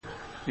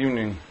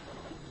evening.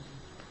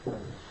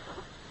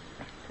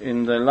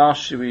 In the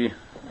last year we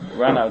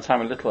ran out of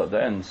time a little at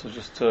the end, so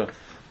just to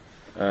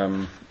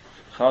the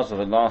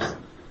last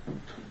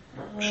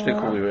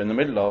shtickle we were in the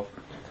middle of,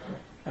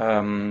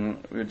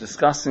 we were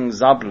discussing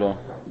Zablo,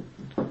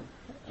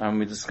 and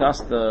we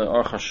discussed the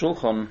Aruch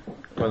HaShulchan,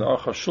 where the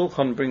Aruch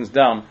HaShulchan brings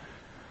down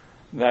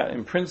that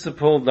in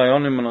principle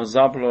Dayanim and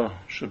Zablo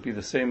should be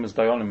the same as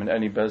Dayanim in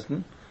any Beis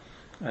Din.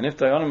 And if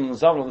Dayanim and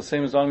Zablo are the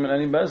same as Dayanim in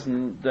any Beis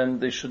Din, then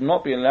they should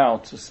not be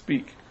allowed to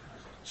speak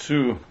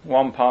to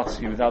one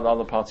party without the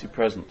other party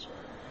present.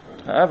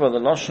 However, the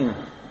Lashon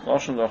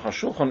Aruch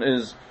HaShulchan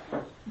is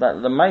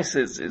that the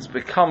Ma'aseh it's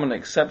become an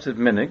accepted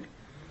minig,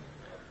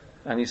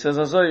 and he says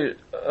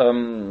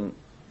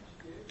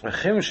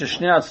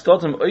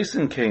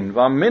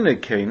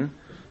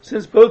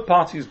since both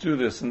parties do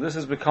this, and this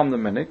has become the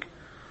minig,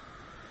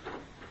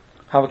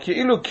 it's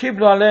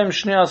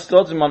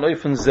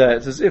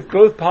as if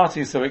both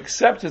parties have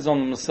accepted on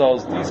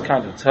themselves these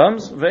kind of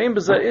terms,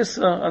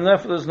 and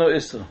therefore there's no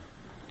issa.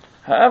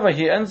 However,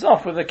 he ends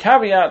off with a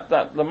caveat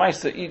that the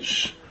Ma'aseh,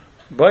 each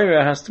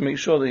buyer has to make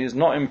sure that he's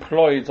not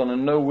employed on a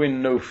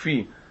no-win,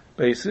 no-fee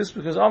basis,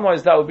 because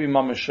otherwise that would be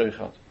mamash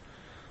sheikhad.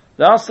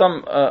 There are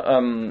some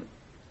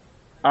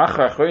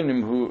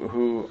achronim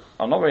who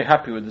are not very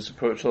happy with this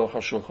approach to Aruch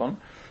HaShulchan,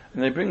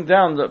 and they bring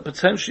down that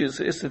potentially it's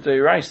issa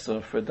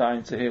deiraisa for a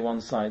dayan to hear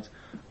one side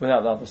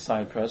without the other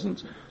side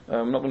present.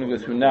 I'm not going to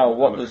go through now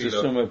what does the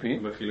summa be,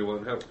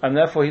 and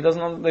therefore they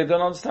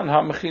don't understand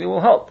how mechila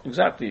will help.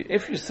 Exactly.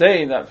 If you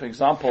say that, for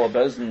example, a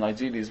Beis Din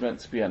ideally is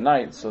meant to be at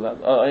night, so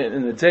that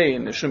in the day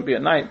and it shouldn't be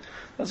at night,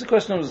 that's a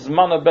question of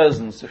zman Beis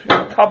Din. So if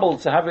you're coupled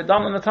to have it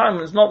done in a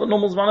time, it's not the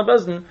normal zman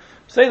Beis Din.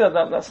 Say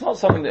that's not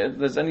something that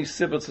there's any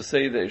sibur to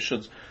say that it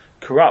should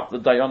corrupt the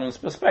dayanim's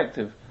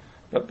perspective.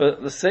 But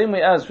the same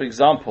way as, for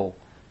example,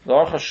 the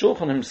Aruch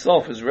HaShulchan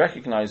himself is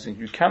recognizing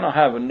you cannot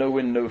have a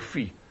no-win,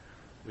 no-fee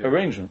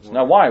arrangement.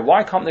 Now why?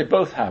 Why can't they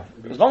both have?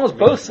 As long as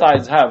both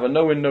sides have a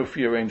no-win,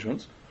 no-fee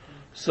arrangement,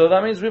 so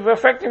that means we've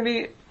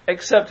effectively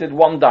accepted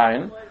one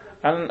dayan,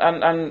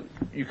 and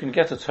you can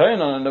get a turn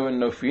on a no-win,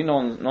 no-fee. No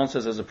one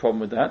says there's a problem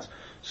with that.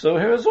 So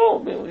here as well,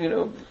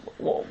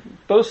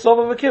 both solve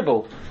of a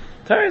kibble.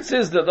 Teretz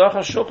is that the Aruch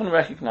HaShulchan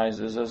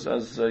recognizes,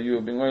 as you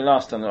were being very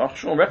last time, the Aruch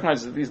HaShulchan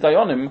recognizes that these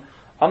dayanim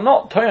are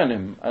not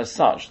toyanim as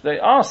such. They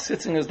are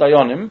sitting as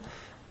dayanim,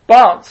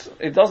 but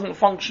it doesn't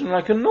function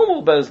like a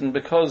normal Beis Din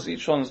because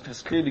each one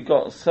has clearly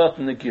got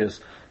certain negias.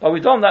 But we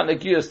don't want that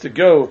negias to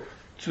go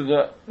to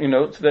the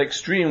to the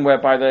extreme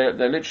whereby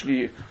they're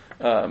literally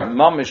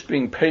mamish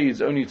being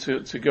paid only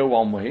to go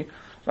one way.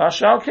 Then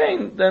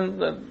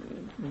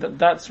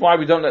that's why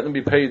we don't let them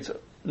be paid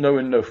no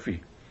in no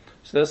fee.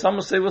 So there's some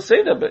who say we'll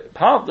say that, but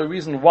part of the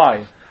reason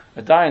why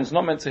a dayan is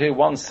not meant to hear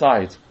one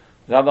side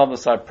without the other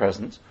side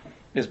present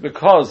is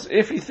because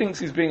if he thinks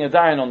he's being a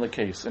dayan on the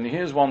case and he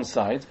hears one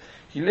side,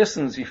 he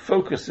listens, he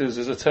focuses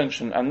his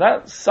attention, and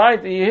that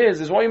side that he hears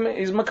is what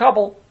he's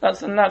makabel. That's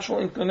the natural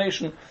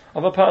inclination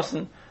of a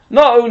person.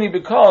 Not only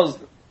because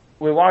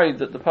we're worried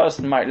that the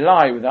person might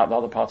lie without the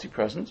other party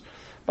present,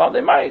 but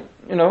they might,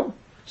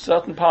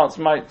 certain parts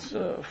might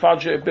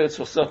fudge it a bit,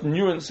 or certain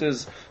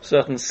nuances,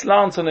 certain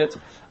slant on it,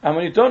 and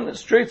when you don't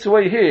straight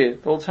away hear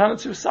the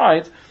alternative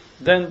side,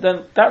 then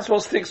that's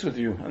what sticks with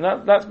you, and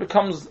that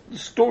becomes the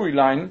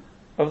storyline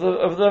of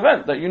the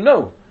event that you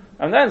know.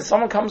 And then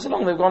someone comes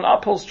along, they've got an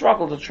uphill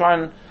struggle to try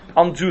and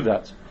undo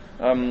that.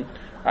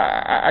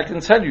 I can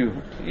tell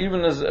you,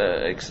 even as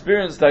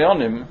experienced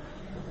dayanim,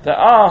 there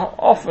are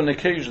often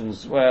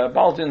occasions where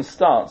Beis Din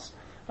starts,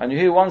 and you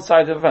hear one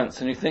side of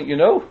events, and you think,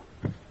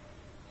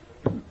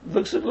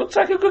 looks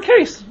like a good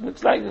case.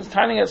 Looks like he's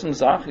trying to get some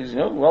zach. He's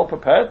well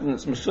prepared, and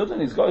it's masud, and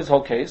he's got his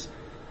whole case.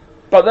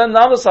 But then the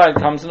other side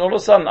comes, and all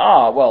of a sudden,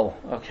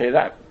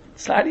 that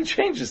slightly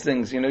changes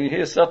things. You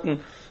hear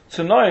certain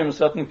Tanoim,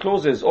 certain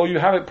clauses, or you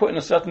have it put in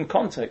a certain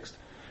context.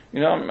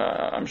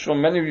 I'm sure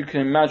many of you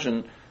can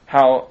imagine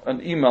how an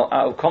email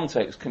out of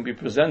context can be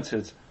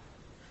presented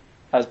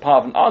as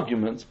part of an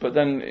argument, but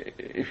then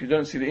if you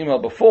don't see the email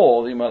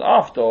before, or the email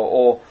after,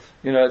 or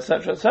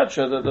etc.,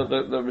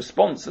 the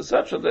response,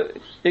 etc.,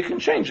 it can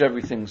change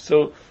everything.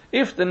 So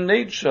if the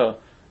nature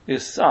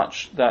is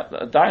such that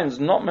a dayan is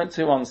not meant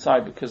to one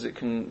side because it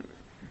can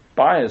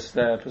bias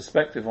their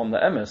perspective on the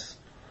emes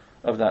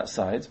of that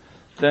side,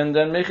 then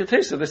make a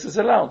taste of this is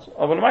allowed. What's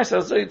no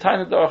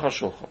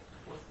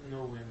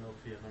win, no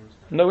fee?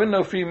 No win,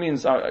 no fee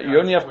means you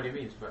only have. That's what he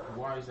means, but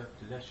why is that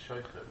less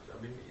shaykhad?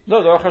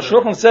 No, the Aruch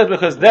HaShulchan said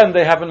because then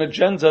they have an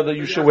agenda that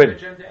you should win. An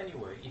agenda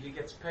anyway. If he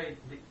gets paid,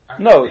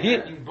 so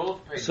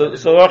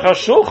Aruch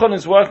HaShulchan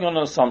is working on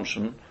an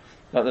assumption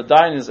that the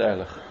dayan is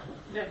erlich.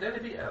 Yeah, then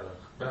it'd be erlich.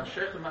 But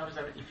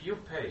if you're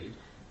paid,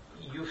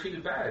 you feel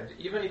bad,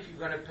 even if you're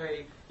going to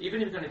pay,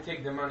 even if you're going to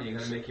take the money, you're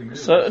going to make him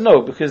lose. So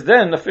no, because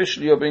then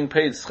officially you're being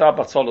paid schar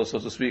batzolah, so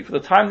to speak, for the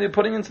time they're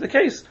putting into the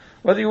case,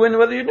 whether you win or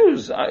whether you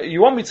lose.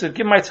 You want me to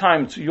give my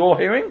time to your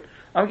hearing?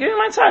 I'm giving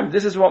my time.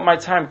 This is what my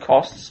time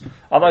costs.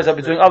 Otherwise, I'll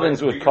be doing other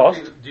things with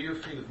cost. Do you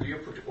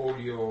put all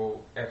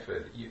your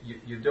effort?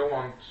 You don't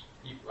want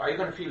Are you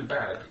going to feel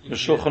bad? The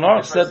Shulchan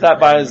Aruch said that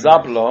by a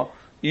Zabla,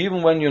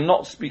 even when you're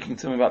not speaking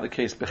to them about the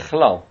case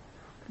Bechlal,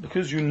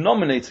 because you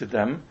nominated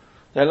them,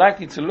 they're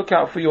likely to look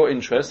out for your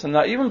interests, and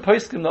that even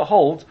poskim that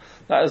hold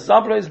that a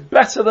Zabla is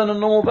better than a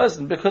normal Beis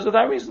Din because of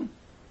that reason.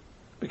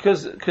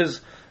 Because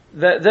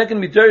they're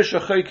going to be Derish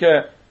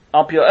Achoike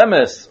up your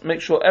emes,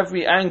 make sure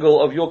every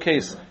angle of your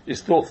case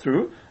is thought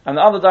through, and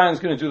the other Dayan is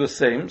going to do the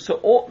same.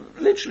 So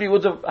literally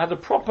would have had a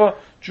proper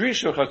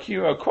Drisha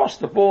Chakira across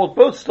the board,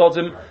 both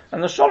Stodim,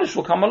 and the Sholish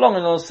will come along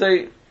and they'll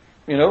say,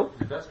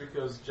 That's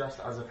because just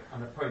as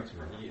an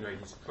appointment,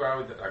 he's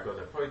proud that I got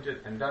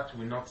appointed, and that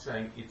we're not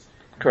saying it's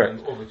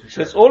correct. Over to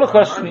so it's all a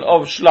question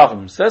of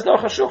Shlavim. Says the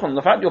Aruch HaShulchan,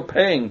 the fact you're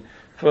paying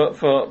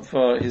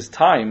for his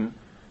time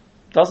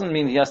doesn't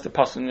mean he has to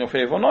pass in your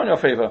favor or not in your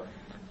favor.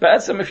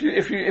 But if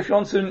you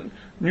want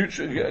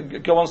to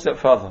go one step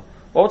further,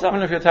 what would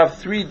happen if you had to have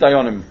 3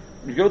 dayanim?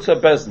 You go to a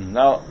Beis Din.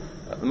 Now,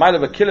 the mind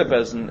of a killer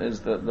Beis Din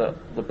is that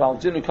the Baal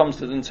Din who comes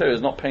to the Dinei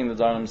is not paying the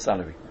dayanim's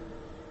salary,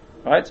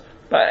 right?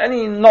 But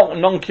any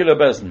non-killer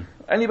Beis Din,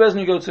 any Beis Din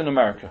you go to in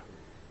America,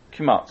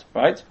 Kimat,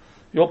 right?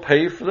 You'll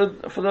pay for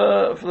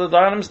the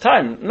dayanim's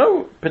time.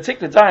 No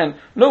particular dayan,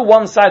 no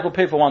one side will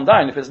pay for one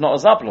dayan if it's not a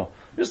zablo.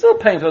 You're still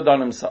paying for the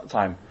dayanim's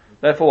time.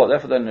 Therefore what?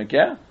 Therefore they're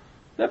negir.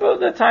 They're both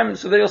their time,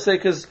 so they'll say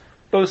because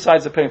both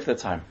sides are paying for their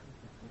time.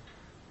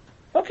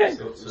 Okay,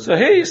 so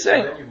here he's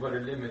saying. Then you've got a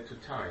limit to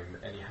time,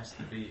 and it has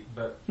to be.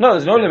 But no,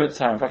 there's no limit to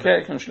time. Okay,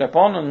 it can schlep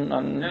on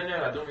and. No,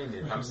 I don't mean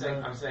it. I'm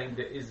saying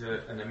there is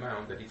an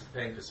amount that it's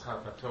paying for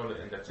schar batola,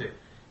 and that's it.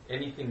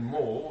 Anything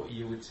more,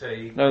 you would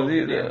say. No,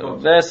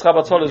 their schar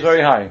batola is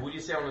very high. Would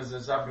you say on the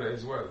zabla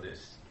as well?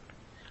 This,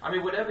 I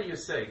mean, whatever you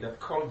say, that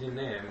kol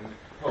Dinim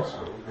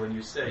possible when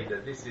you say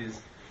that this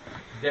is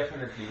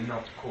definitely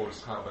not called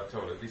schar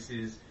batola. This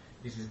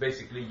is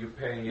basically you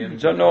paying him. You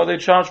don't know what they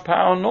charge per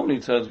hour normally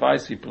to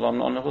advise people on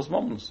the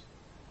moments.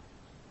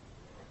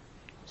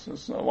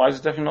 So why is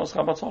it definitely not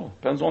schar batola?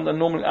 Depends on their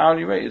normal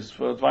hourly rate is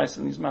for advice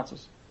in these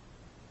matters.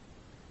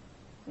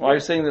 Why are you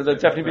saying that they're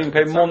definitely being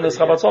paid more than the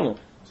schar batola?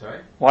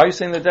 Sorry? Why are you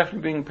saying they're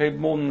definitely being paid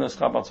more than the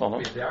schar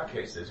batola? There are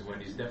cases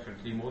when it's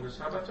definitely more than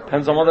schar batola.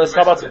 Depends on what the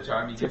schar batola. The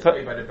time he gets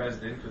paid by the Beis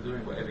Din for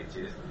doing whatever it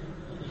is.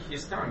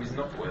 His time is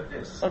not worth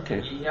this.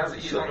 Okay.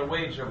 He's on a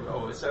wage of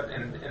a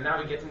certain, and now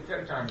he's getting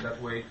 10 times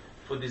that way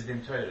for this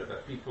Din Torah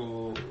that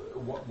people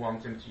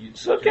want him to use.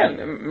 So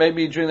again,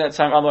 maybe during that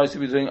time, otherwise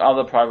he'll be doing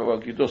other private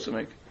work you'd also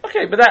make.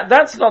 Okay, but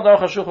that's not the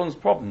Aruch HaShulchan's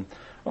problem.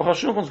 Aruch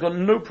HaShulchan's got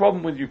no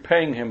problem with you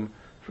paying him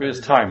for his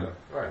time.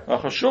 Right.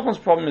 Aruch HaShulchan's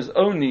problem is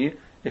only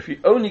if he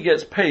only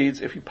gets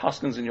paid if he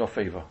paskins in your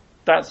favor.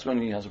 That's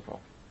when he has a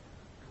problem.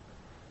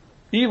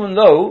 Even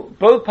though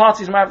both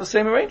parties might have the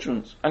same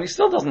arrangement, and he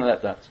still doesn't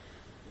let that.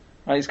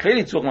 Right, he's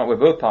clearly talking about where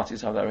both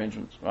parties have that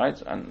arrangement,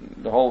 right? And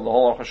the whole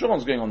Aruch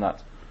HaShulchan's going on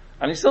that.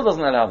 And he still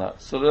doesn't allow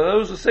that. So there are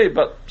those who say,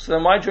 so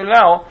then why do you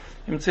allow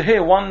him to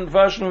hear one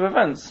version of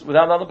events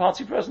without the other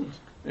party present?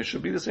 It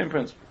should be the same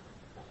principle.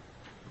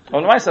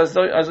 Well, as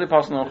they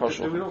pass on Aruch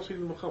HaShulchan. Did we not see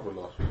the Mechaber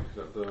last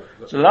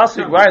week? So last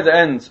week, right at the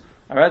end,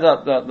 I read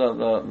that the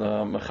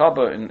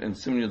Mechaber in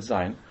Siman Yud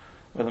Zayin,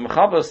 where the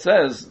Mechaber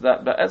says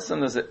that Ba'etzem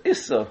there's an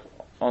Issa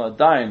on a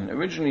Dain.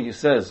 Originally he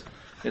says,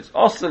 it's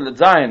Osir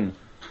l'Dain,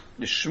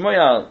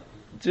 L'shmoya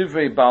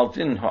divrei Baal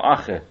Din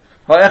ha'acheh,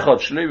 ha'echad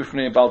shlei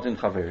b'fnei Baal Din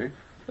chaveri.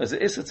 There's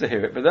an Issa to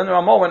hear it. But then the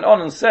Ramah went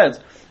on and said,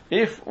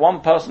 if one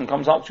person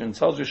comes up to you and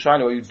tells you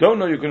Shiloh, you don't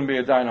know you're going to be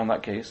a Dain on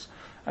that case,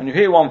 and you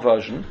hear one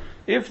version,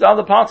 if the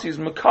other party is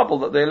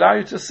makabel that they allow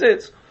you to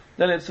sit,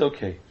 then it's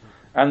okay.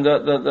 And the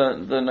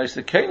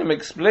Noisekanim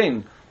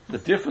explain the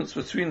difference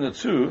between the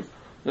two.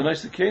 The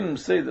Noisekanim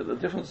say that the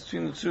difference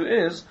between the two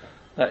is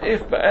that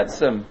if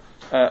Ba'etzem,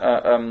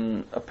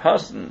 a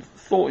person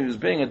thought he was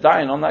being a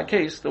dayan on that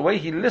case, the way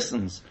he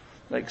listens,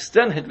 the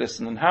extent he'd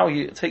listen and how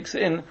he takes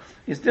it in,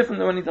 is different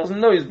than when he doesn't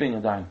know he's being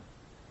a dayan.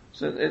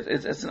 So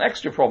it's an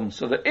extra problem.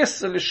 So the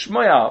Issa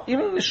Lishmaya,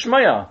 even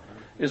Lishmaya,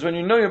 is when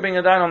you know you're being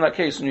a dayan on that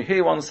case and you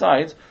hear one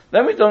side,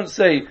 then we don't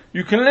say,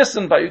 you can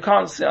listen but you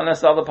can't sit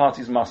unless the other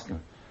party's masking.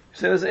 You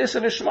say there's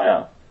Issa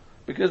Lishmaya,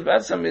 because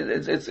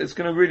it's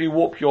going to really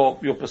warp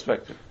your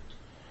perspective.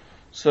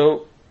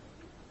 So,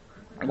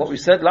 what we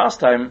said last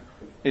time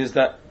is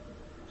that.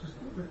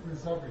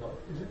 Is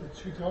it the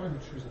two Dayanim who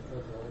choose the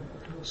third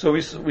Dayanim? So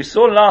we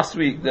saw last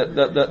week that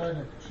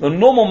the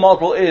normal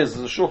model is,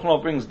 as the Shulchan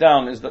Aruch brings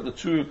down, is that the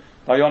two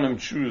Dayanim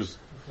choose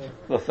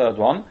the third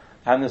one,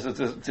 and there's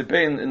a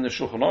debate in the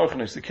Shulchan Aruch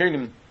and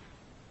Noisekanim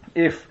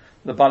if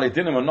the Balei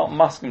Dinim are not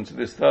masking to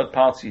this third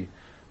party,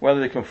 whether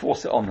they can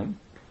force it on them.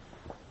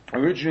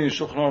 Originally, the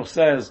Shulchan Aruch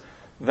says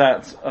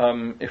that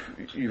if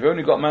you've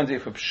only got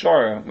mandate for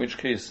Pshara, in which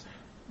case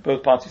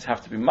both parties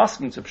have to be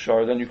masking to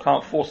Pshara, then you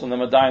can't force on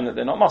them a dayan that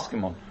they're not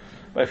masking on.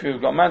 But if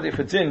you've got mandate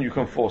for Din, you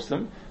can force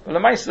them. But the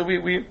Maisa,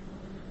 we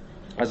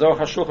as Aruch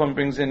HaShulchan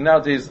brings in,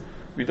 nowadays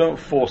we don't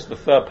force the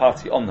third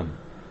party on them.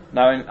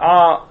 Now in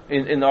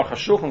Aruch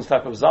HaShulchan's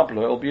type of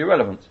Zabla, it'll be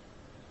irrelevant.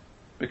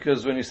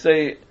 Because when you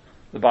say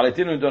the Balei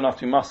Dinim don't have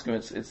to be masking,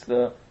 it's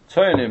the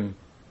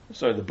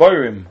the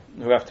Borim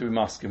who have to be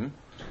masking.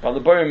 But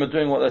the Borim are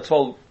doing what they're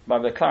told by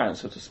their client,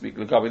 so to speak.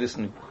 L'gabi this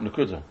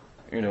nukuda,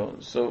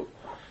 So,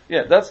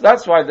 yeah,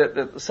 that's why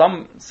that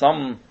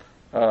some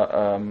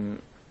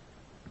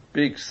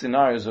big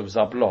scenarios of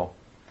Zablo,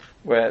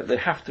 where they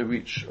have to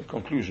reach a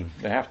conclusion,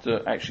 they have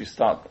to actually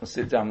start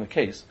the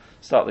case.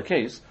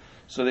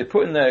 So they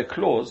put in there a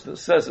clause that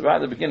says right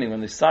at the beginning,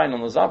 when they sign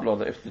on the Zablo,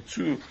 that if the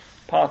two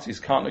parties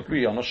can't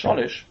agree on a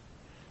sholish,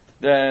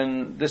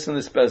 then this and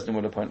this Beis Din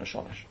will appoint a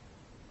sholish.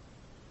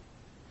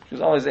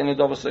 Because otherwise, ain't a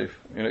double safe.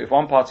 If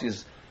one party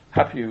is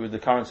happy with the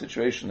current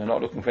situation, they're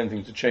not looking for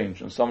anything to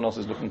change, and someone else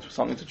is looking for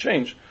something to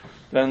change,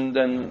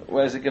 then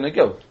where's it going to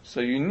go?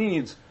 So you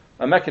need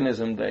a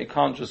mechanism that you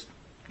can't just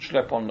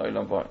schlep on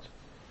Olam Vayit.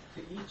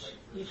 So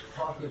each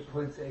party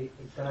appoints a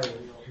dayan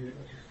to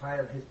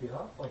file on his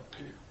behalf, or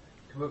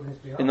to work on his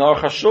behalf? In the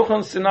Aruch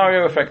HaShulchan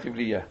scenario,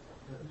 effectively, yeah.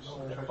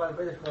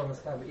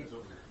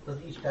 Does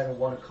each dayan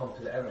want to come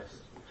to the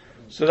MS?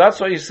 So that's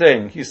what he's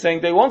saying. He's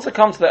saying they want to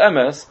come to the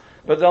MS,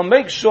 but they'll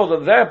make sure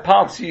that their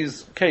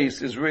party's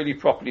case is really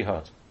properly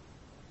heard.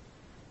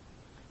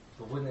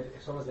 So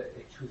if someone's a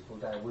truthful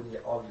dayan, wouldn't they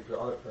argue for the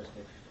other person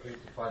if they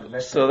find a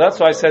message? So that's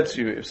why I said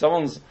to you, if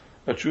someone's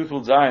a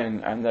truthful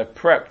dayan and they're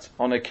prepped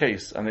on a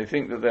case and they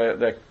think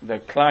that their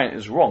client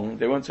is wrong,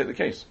 they won't take the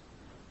case.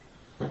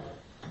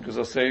 Because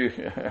they'll say,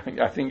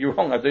 I think you're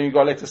wrong, I don't think you've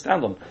got a leg to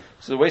stand on.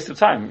 It's a waste of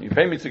time. You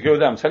pay me to go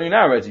there, I'm telling you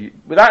now already.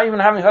 Without even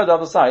having heard the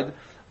other side,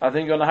 I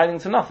think you're hiding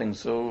to nothing,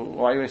 so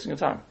why are you wasting your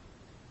time?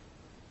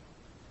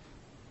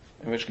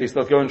 In which case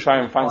they'll go and try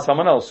and find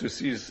someone else who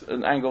sees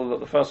an angle that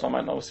the first one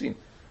might not have seen.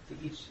 So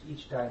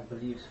each dayan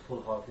believes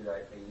full-heartedly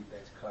that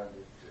his client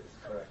is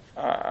correct.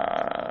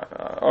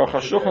 Aruch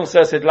HaShulchan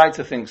says he'd like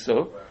to think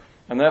so,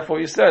 and therefore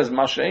he says,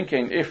 Masha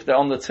Enkein, if they're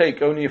on the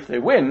take only if they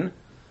win,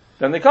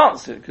 then they can't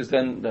sit, because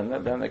then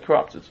they're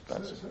corrupted.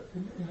 That's so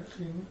in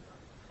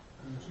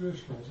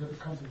Jewish law, you ever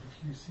come to the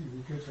QC,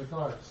 you go to a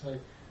diet and say,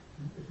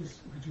 if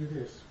we do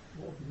this,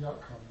 what will be the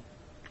outcome?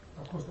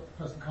 Of course, that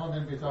person can't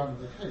then be done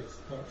in the case,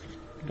 but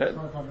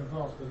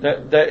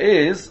there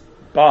is,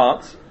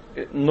 but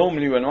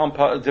normally when one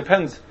part, it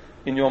depends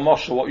in your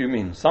mashal what you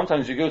mean.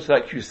 Sometimes you go to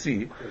that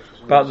QC,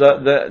 but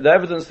the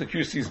evidence the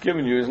QC is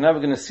giving you is never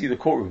going to see the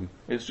courtroom.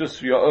 It's just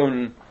for your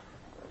own,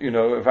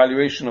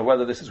 evaluation of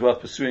whether this is worth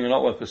pursuing or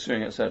not worth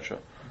pursuing, etc.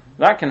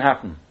 That can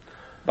happen.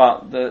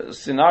 But the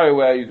scenario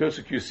where you go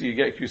to QC, you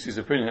get QC's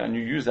opinion, and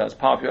you use that as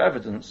part of your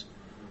evidence,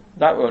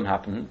 that won't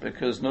happen,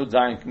 because no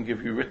dayan can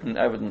give you written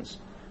evidence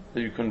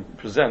that you can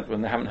present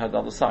when they haven't heard the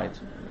other side.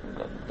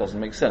 That doesn't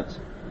make sense.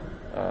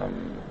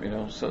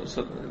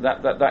 So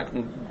that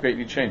can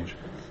greatly change.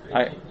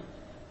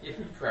 If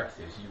in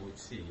practice you would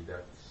see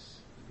that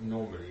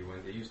normally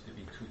when there used to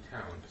be two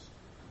towns,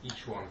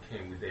 each one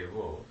came with their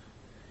rov,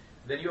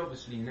 then you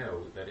obviously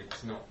know that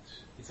it's not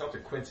a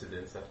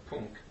coincidence that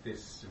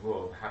this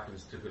rov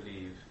happens to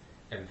believe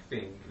and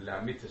think la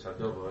mitzvah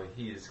adover,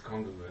 he is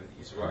congruent,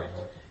 he's right,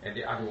 and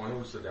the other one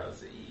also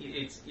does.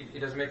 It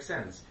doesn't make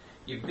sense.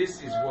 If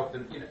this is what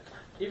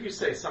if you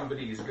say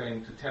somebody is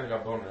going to tell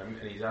Rabbonim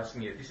and he's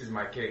asking you, this is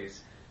my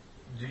case,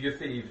 do you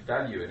see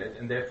value in it,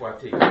 and therefore I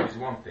take it, is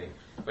one thing.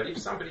 But if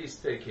somebody is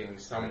taking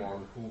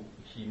someone who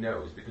he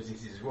knows because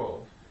it's his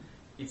rov,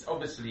 it's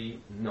obviously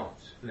not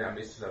la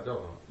mitzvah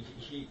adover.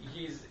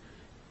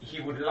 He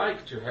would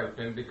like to help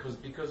him because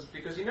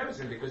he knows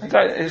him.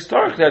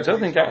 Historically, I don't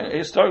think.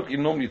 Historically,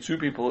 normally two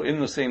people in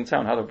the same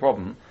town had a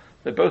problem.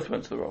 They both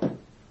went to the rov.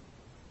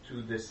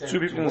 Two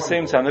people in the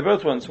same town, they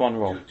both went to one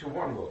rov. To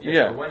one rov.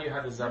 Yeah. So when you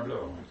had a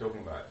zablo, I'm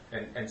talking about,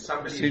 and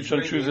somebody each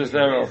one chooses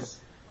their rov.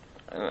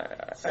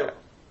 So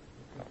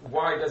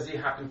why does he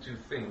happen to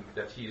think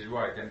that he is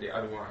right, and the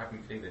other one happen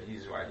to think that he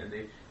is right, and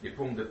they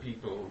pull the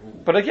people who...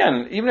 But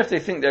again, even if they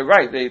think they're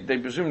right, they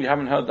presumably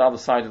haven't heard the other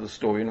side of the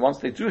story, and once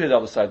they do hear the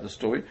other side of the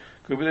story,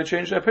 could be they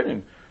change their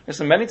opinion.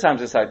 Listen, many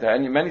times it's like that,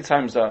 and many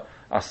times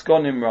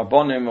Askonim,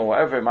 Rabbonim, or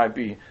whatever it might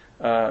be,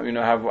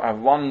 have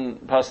one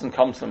person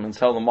come to them and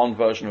tell them one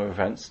version of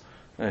events,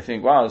 and they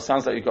think, wow, it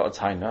sounds like you've got a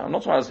taina. I'm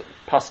not talking about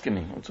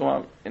paskining, I'm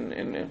talking about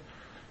in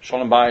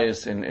Shalom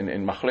Bayis,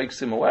 in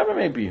Machleksim, or whatever it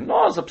may be,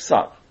 not as a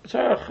psak.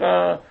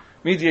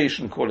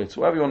 Mediation, call it,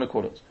 whatever you want to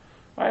call it.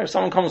 Right? If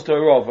someone comes to a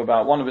rov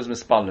about one of his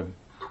mispalim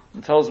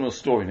and tells him a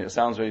story and it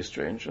sounds very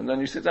strange, and then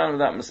you sit down with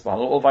that mispal,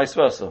 or vice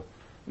versa.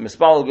 The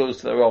mispal goes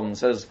to the rov and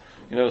says,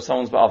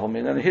 someone's ba'aval me,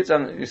 and then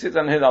you sit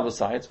down and hear the other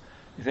side.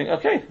 You think,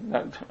 okay,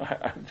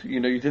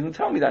 you didn't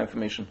tell me that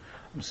information.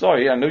 I'm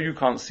sorry, I know you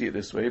can't see it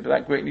this way, but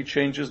that greatly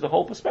changes the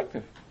whole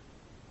perspective.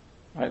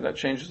 Right? That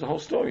changes the whole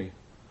story.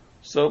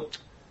 So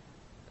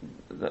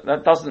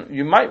that doesn't.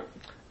 You might.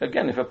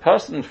 Again, if a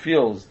person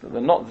feels that they're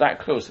not that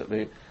close, that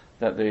the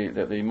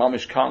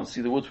mamish can't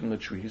see the wood from the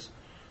trees,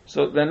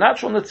 so their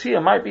natural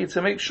natia might be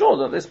to make sure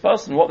that this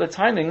person, what they're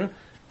tining,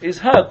 is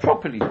heard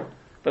properly.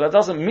 But that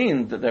doesn't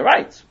mean that they're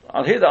right.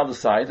 I'll hear the other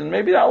side, and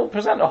maybe that will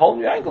present a whole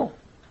new angle,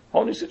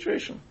 whole new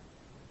situation.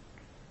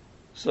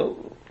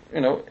 So,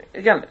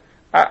 again,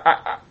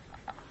 I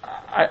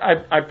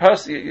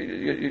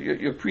personally,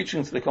 you're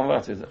preaching to the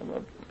converted.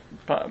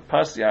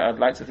 Personally, I'd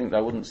like to think that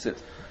I wouldn't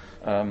sit,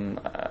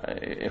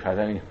 if I had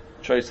any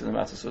choice in the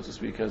matter, so to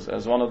speak,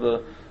 as one of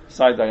the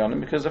side dayanim,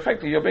 because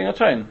effectively you're being a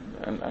train,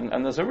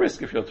 and there's a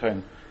risk if you're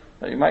trained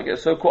that you might get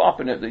so caught up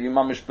in it that you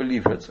mamish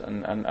believe it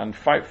and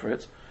fight for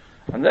it,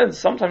 and then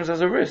sometimes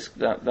there's a risk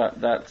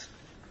that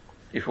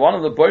if one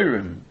of the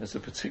boirim is a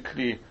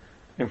particularly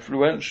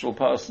influential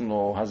person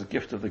or has a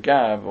gift of the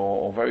gab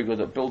or very good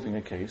at building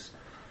a case,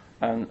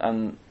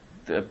 and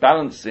the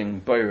balancing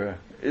boira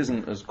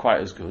isn't quite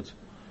as good,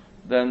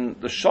 then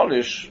the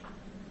sholish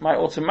might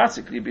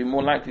automatically be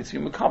more likely to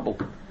be makabel.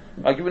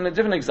 I'll give you a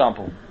different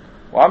example.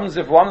 What happens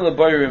if one of the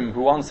boirim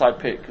who one side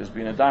pick has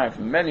been a dayan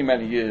for many,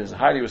 many years, a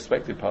highly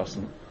respected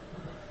person,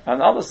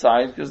 and the other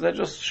side, because they're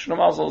just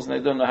shnamazals and they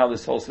don't know how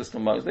this whole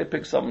system works, they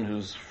pick someone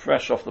who's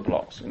fresh off the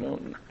blocks,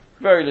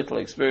 very little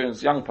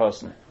experience, young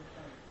person.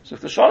 So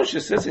if the shalish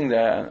is sitting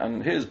there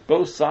and hears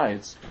both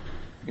sides,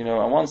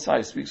 on one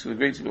side speaks with a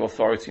great deal of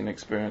authority and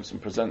experience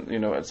and present,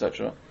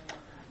 etc.,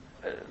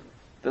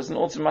 there's an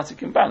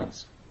automatic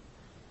imbalance.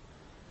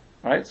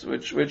 Right?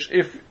 Which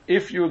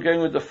if you were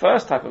going with the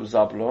first type of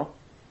zablo,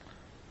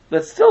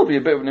 there'd still be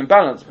a bit of an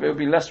imbalance, but it would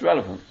be less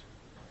relevant.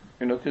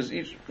 Because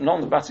each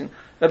non-debating,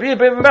 there'd be a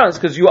bit of imbalance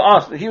because you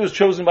asked, he was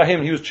chosen by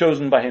him, he was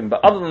chosen by him.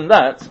 But other than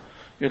that,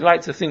 you'd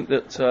like to think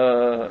that,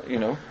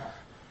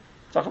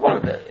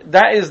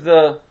 that is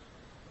the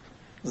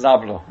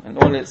zablo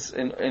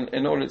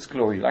in all its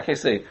glory. Like I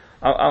say,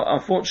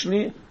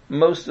 unfortunately,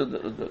 most of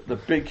the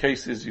big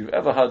cases you've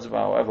ever heard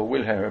about or ever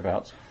will hear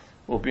about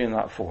will be in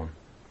that form.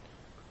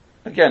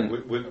 Again,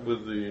 with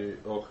the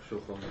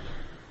Shulchan,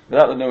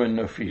 without the no and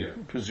no fee,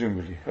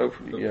 presumably,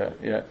 hopefully,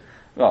 yeah.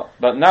 Well,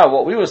 but now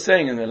what we were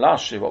saying in the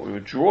last year, what we were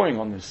drawing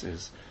on this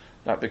is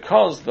that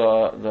because the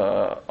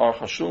Aruch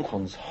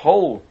HaShulchan's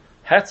whole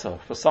heter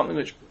for something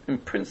which in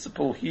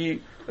principle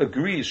he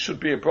agrees should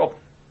be a problem,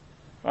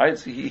 right?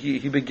 So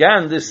he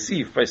began this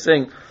sif by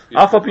saying,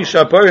 "Afa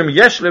pisha borim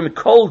yeshlem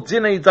kol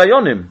dinei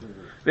dayonim."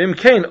 V'im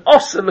kein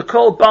osel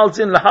lekol bal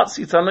din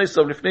lahatzi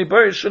tanoisav lifnei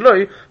boris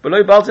shaloi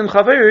beloy bal din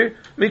chaveri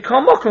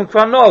mikol mokum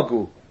kvar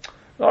nogu.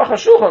 The Aruch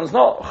HaShulchan is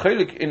not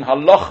chelik in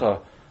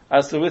halacha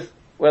as to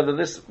whether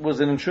this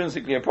was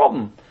intrinsically a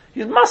problem.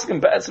 He's masking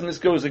be'etzim this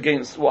goes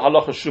against what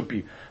halacha should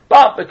be.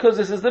 But because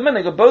this is the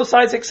minhag, both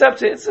sides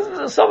accept it, it's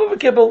a sort of a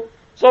kibble.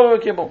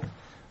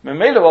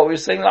 Memela, what we were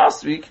saying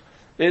last week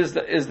is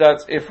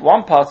that if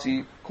one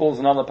party calls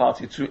another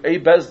party to a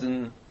Beis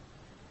Din,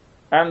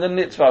 and the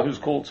nitva who's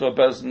called to a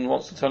Beis Din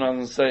wants to turn around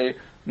and say,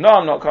 "No,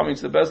 I'm not coming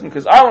to the Beis Din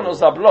because I want a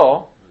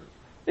zablo."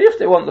 If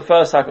they want the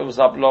first type of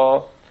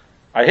zablo,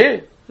 I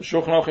hear the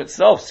Shulchan Aruch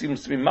itself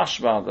seems to be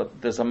mashma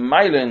that there's a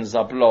mile in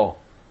zablo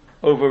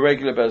over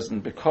regular Beis Din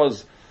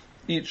because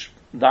each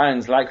dayan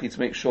is likely to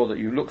make sure that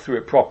you look through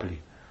it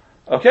properly.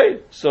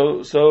 Okay,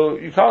 so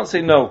you can't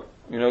say no.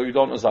 You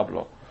don't want a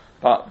zablo.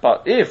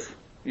 But if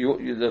the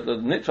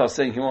nitva is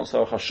saying he wants a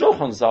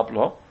Shulchan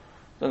zablo,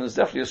 then there's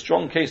definitely a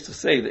strong case to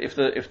say that if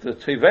the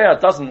Teveya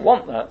doesn't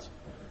want that,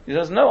 he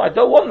says, no, I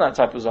don't want that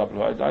type of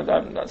zablo.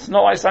 That's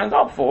not what I signed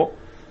up for.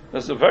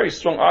 There's a very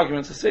strong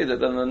argument to say that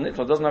then the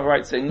nitva doesn't have a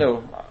right to say,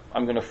 no,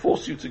 I'm going to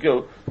force you to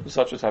go to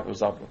such a type of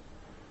zablo.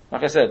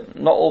 Like I said,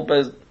 not all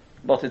Botei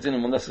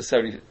Dinim will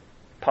necessarily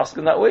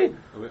paskin that way,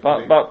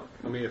 but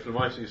if the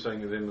Maisa is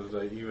saying at the end of the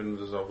day, even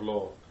the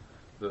Zavlaw,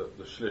 the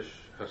shlish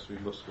has to be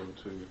Muslim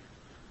to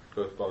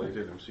both Botei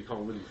Dinim, so you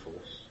can't really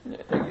force.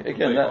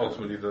 Again, that,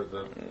 ultimately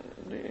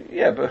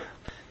but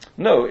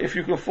no, if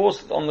you can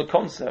force it on the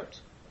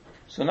concept,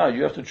 so now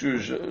you have to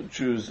choose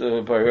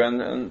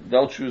and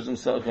they'll choose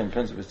themselves. Again,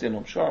 depends if it's din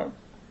or shara.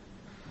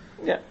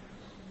 Yeah.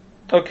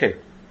 Okay.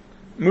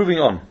 Moving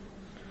on.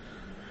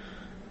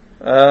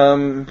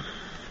 I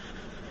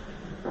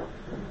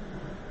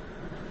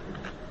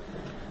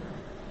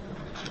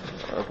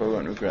hope I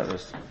won't regret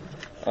this.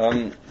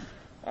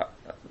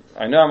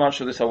 I know how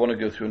much of this I want to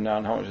go through now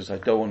and how much of this I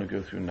don't want to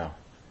go through now.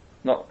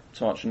 Not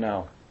so much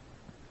now.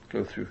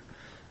 Go through.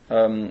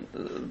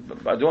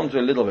 But I do want to do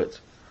a little bit.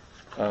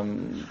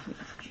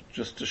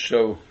 Just to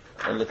show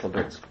a little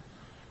bit.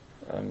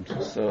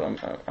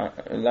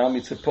 Allow me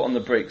to put on the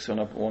brakes when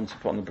I want to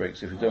put on the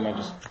brakes. If you don't mind,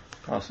 just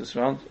pass this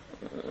around.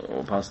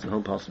 Or pass the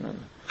whole pass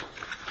around.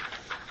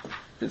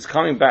 It's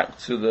coming back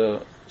to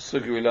the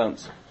sugi we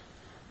learnt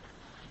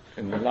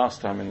in the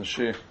last time in the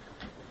shir.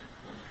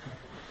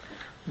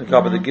 The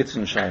Gabba the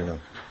Gittin Shaila.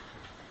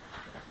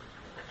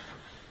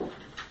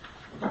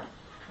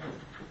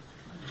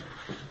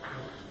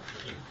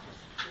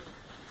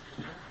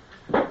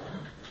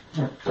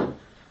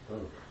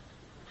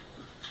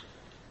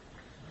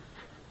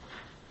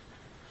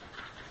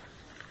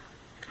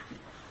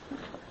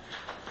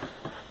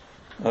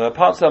 The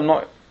parts that I'm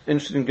not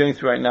interested in going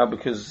through right now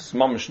because it's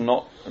mamish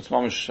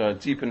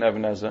deep in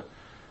Ebenezer.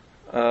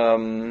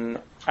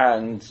 And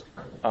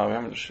we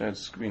haven't shared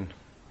screen.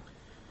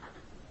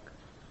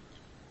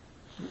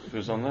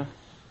 Who's on there?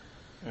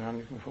 Anyone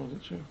you can forward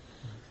it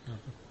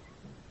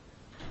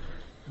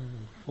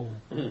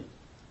to?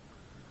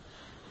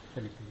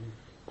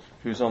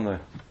 Who's on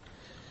there?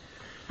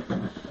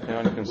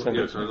 Anyone you can send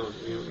it to?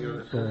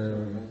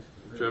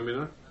 Jeremy,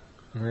 no?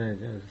 No,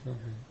 there's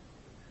nothing.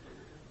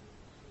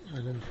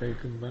 Einen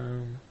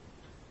Felgenbaum,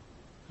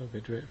 for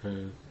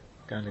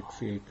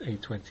Galaxy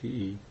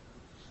A20e.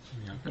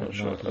 Not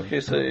sure.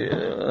 Okay, so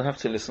I'll have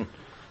to listen.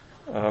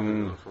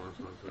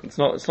 It's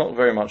not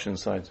very much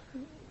inside.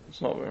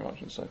 It's not very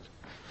much inside.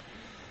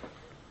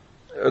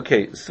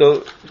 Okay,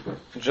 so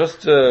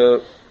just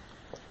to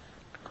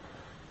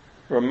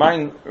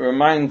remind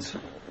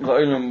the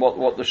Olam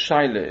what the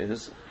Shaila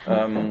is,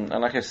 and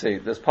like I say,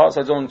 there's parts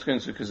I don't want to go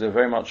into because they're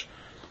very much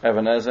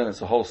Even HaEzer, and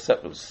it's a whole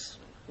separate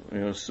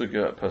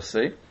sugya per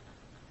se, and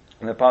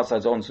there are parts I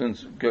don't want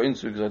to go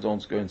into because I don't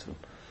want to go into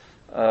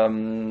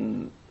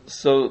them.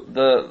 So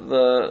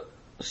the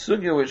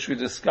sugya which we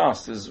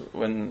discussed is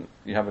when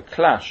you have a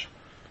clash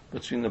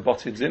between the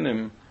Botei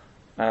Dinim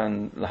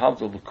and the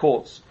Havdil, the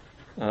courts,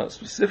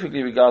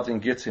 specifically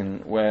regarding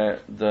Gittin, where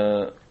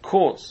the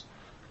courts,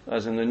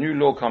 as in the new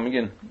law coming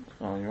in,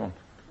 you're on.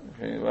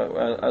 Okay,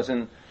 as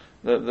in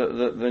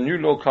the new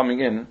law coming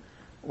in,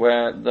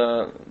 where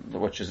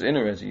which is in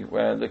already,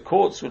 where the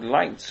courts would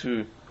like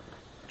to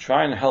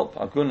try and help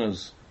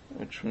agunas,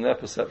 which from their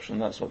perception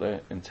that's what they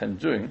intend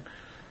doing,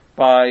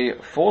 by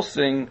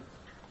forcing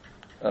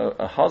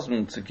a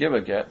husband to give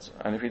a get,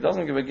 and if he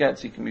doesn't give a get,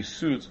 he can be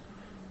sued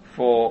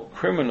for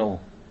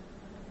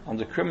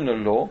under criminal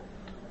law,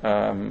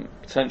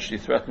 potentially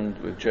threatened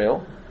with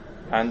jail,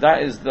 and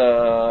that is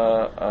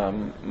the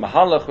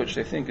mahalach which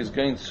they think is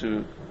going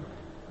to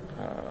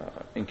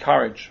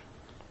encourage,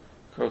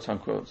 quote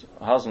unquote,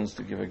 husbands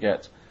to give a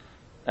get,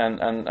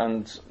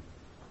 and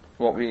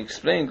what we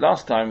explained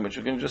last time, which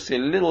we're going to just see a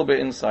little bit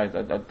inside.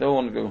 I don't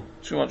want to go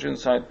too much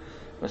inside.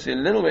 I see a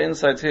little bit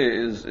inside here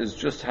is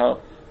just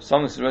how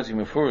some of this is already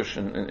mefurish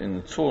in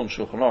the Torah and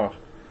Shulchan Aruch,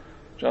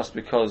 just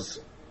because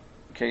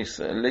in case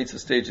at later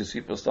stages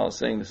people start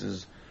saying this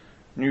is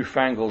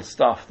newfangled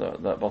stuff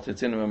that Botei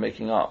Dinim are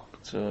making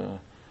up to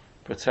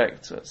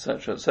protect,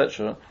 etc.,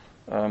 etc.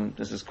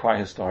 This is quite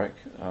historic,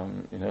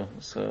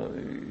 so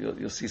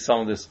you'll see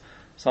some of this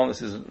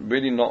is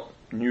really not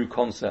new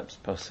concepts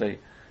per se.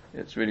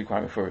 It's really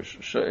quite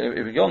mefurish. So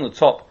if we go on the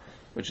top,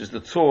 which is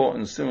the Torah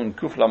and Simon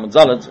Kuf Lamed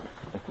Zalad,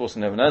 of course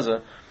in Even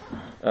HaEzer,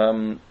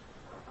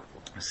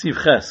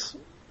 Siv Ches.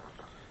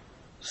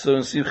 So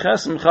in Siv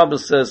Ches, Mechaber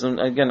says, and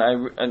again,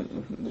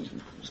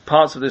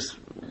 parts of this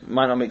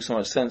might not make so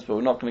much sense, but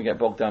we're not going to get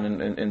bogged down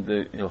in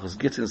the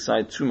get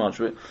inside too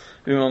much.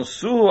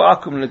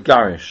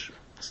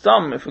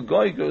 Stam, if a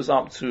guy goes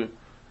up to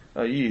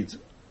a Yid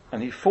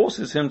and he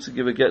forces him to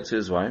give a get to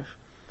his wife,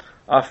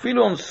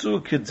 afilu on su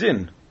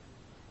kedin,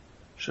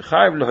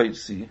 shechayiv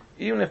lohoitzi,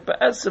 even if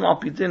be'etzem al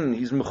pidin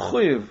he's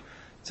mechuyev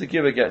to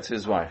give a get to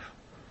his wife.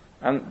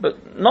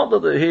 But not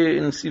that here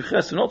in Siv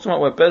Ches, we're not talking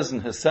about where Beis Din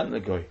has sent the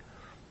guy.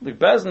 The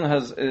Beis Din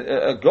has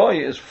a guy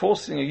is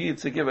forcing a Yid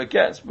to give a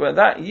get, where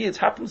that Yid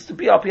happens to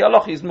be al pi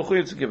halacha, he's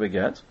mechuyev to give a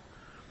get.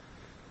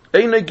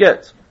 Ein a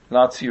get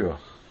la'atira.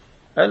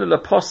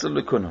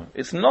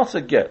 It's not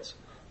a get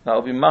that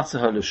will be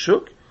matzaha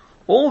l'shuk.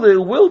 All they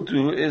will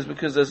do is,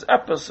 because there's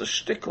epis, a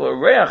shtickle, a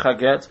reach a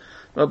get,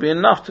 there'll be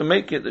enough to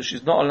make it that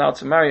she's not allowed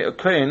to marry a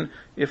kohen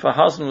if her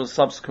husband will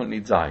subsequently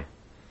die.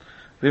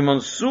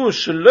 V'mansur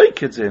shaloi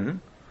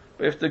kedin,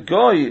 but if the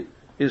guy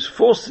is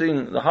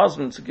forcing the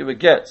husband to give a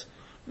get,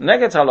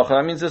 neget halacha,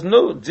 that means there's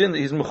no din that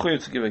he's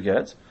mechuyev to give a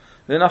get,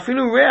 then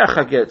afilu reach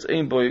a get,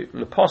 ein boy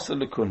leposa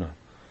lekuna.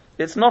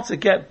 It's not a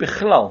get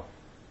bichlal.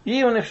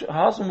 Even if her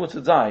husband were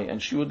to die,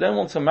 and she would then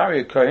want to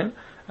marry a Kohen,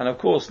 and of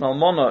course, an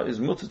almana is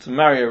mutter to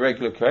marry a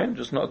regular Kohen,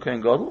 just not a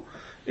Kohen Gadol.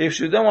 If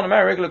she would then want to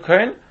marry a regular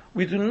Kohen,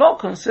 we do not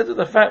consider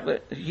the fact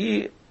that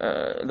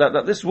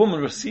that this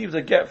woman received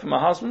a get from her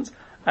husband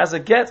as a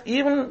get,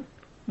 even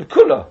the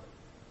kula.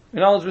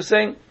 In other words, we're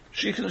saying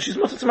she's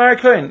mutter to marry a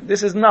Kohen.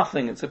 This is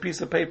nothing. It's a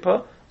piece of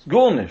paper. It's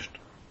garnished.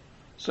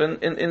 So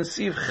in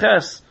Siv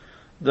Ches,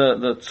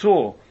 the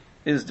Torah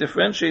is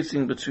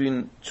differentiating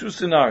between two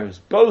scenarios,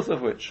 both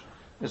of which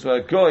is where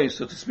a guy,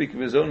 so to speak, of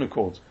his own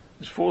accord,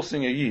 is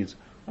forcing a Yid.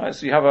 Right?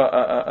 So you have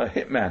a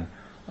hitman,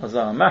 as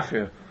a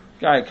mafia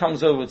guy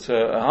comes over to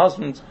a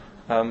husband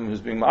who's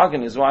being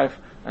ma'agan his wife,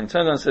 and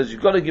turns around and says,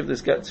 you've got to give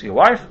this get to your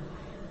wife.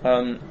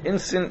 In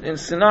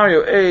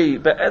scenario A,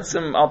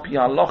 be'etzem al pi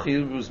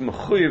halacha was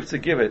mechuyev to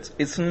give it.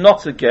 It's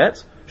not a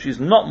get, she's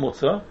not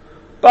mutter,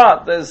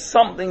 but there's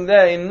something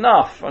there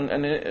enough,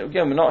 and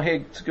again, we're not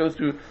here to go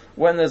through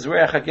when there's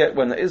reach haget,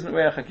 when there isn't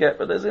reach haget,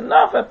 but there's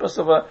enough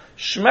episode of a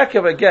shmek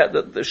of a get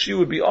that she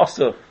would be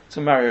also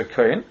to marry a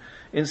kohen.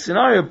 In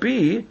scenario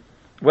B,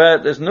 where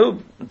there's no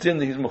din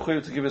that he's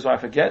mechuyev to give his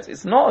wife a get,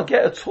 it's not a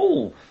get at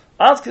all.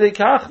 Ad kedei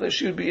kach that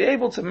she would be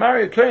able to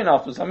marry a kohen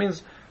afterwards. That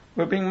means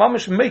we're being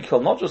mamish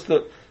mekel, not just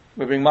that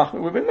we're being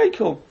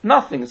mekel,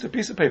 nothing, it's a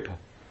piece of paper.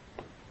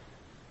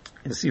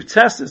 In Siv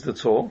Tes is the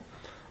Torah,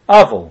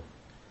 Aval,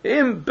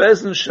 im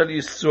Beis Din shel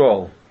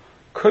Yisrael,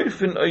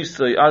 koifin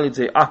oisei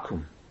alidei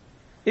akum.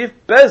 If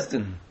Beis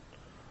Din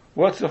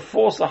were to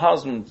force a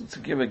husband to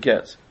give a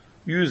get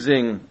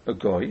using a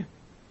goy,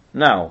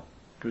 now,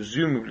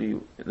 presumably,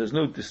 there's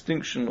no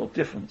distinction or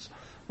difference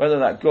whether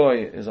that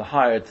goy is a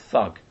hired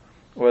thug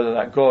or whether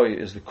that goy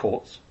is the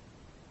courts.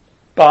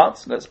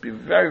 But, let's be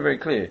very, very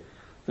clear,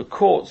 the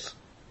courts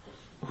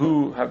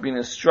who have been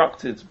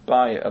instructed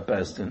by a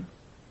Beis Din,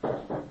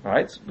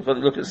 right?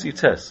 Look at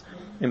C-Test.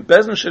 In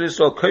Beis Din shel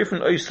Yisrael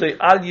kofen oisei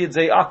al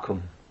yidei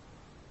akum.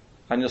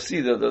 And you'll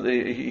see that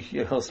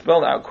he'll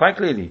spell that out quite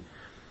clearly.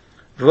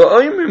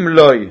 V'oimim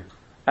loy.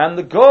 And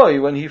the guy,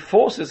 when he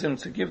forces him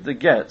to give the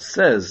get,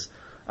 says,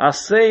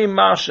 Asei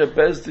masha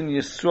Beis Din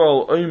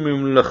Yisrael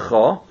oimim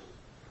lecha,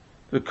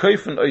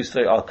 v'kofen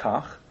oisei al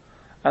kach.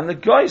 And the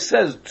guy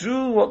says,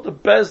 do what the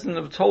Beis Din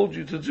have told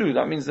you to do.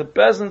 That means the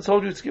Beis Din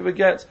told you to give a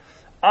get.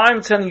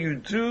 I'm telling you,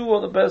 do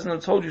what the Beis Din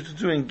have told you to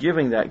do in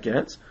giving that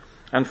get,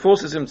 and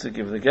forces him to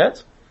give the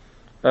get.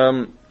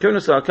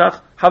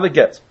 Have a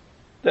get.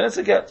 Then it's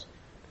a get.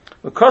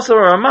 Because of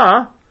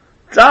Ramah,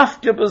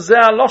 dafke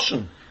b'zeh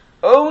loshen.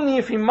 Only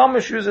if he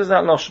mamish uses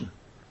that loshen.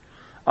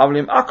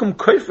 Avlim akum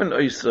koifen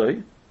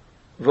oisoi,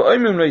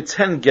 v'oimim lo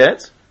 10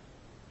 get.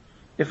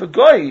 If a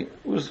guy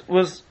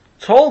was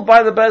told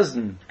by the Beis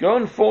Din, go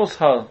and force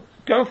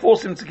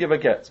him to give a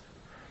get,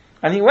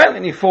 and he went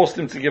and he forced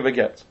him to give a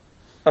get,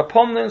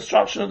 upon the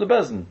instruction of the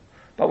Beis Din,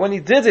 but when he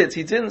did it,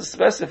 he didn't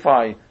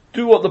specify,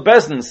 do what the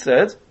Beis Din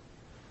said,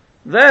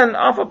 then,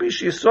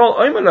 afabish Yisrael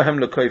oimer lohem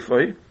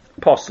lekoifoi,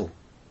 posel.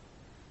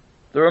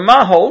 The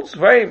Ramah holds,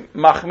 very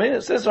machmir,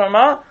 it says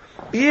Ramah,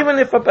 even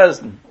if a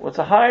Beis Din were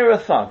to hire a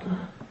thug,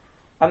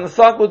 and the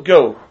thug would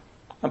go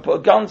and put a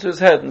gun to his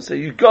head and say,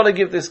 you've got to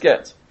give this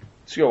get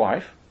to your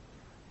wife,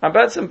 and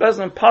Beis Din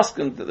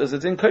paskin that there's a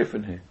din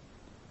kofen here.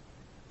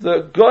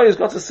 The guy has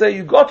got to say,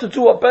 you've got to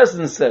do what Beis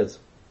Din says,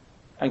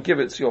 and give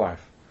it to your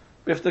wife.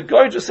 But if the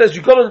guy just says,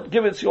 you've got to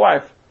give it to your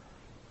wife,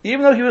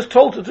 even though he was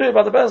told to do it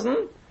by the Beis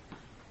Din,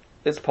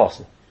 it's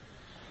possible.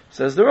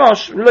 Says the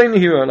Rosh, the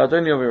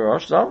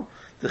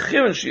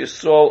chivin she is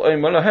sol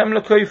oimalahem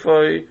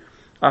lekoifoi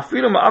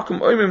afilu ma'akum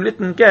oimim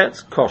litten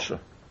get kosher.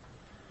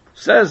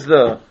 Says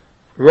the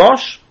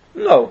Rosh,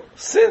 no,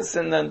 since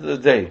in the end of the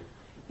day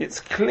it's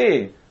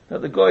clear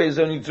that the guy is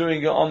only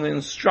doing it on the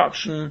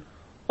instruction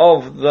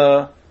of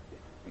the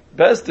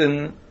Beis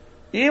Din,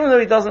 even though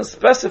he doesn't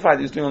specify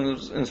that he's doing on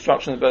the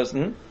instruction of the Beis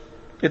Din,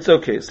 it's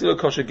okay, it's still a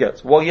kosher get.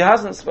 What he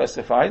hasn't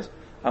specified,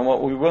 and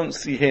what we won't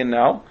see here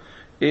now,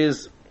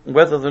 is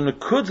whether the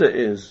Nakuda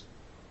is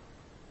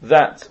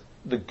that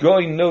the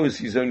guy knows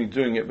he's only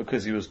doing it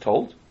because he was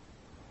told,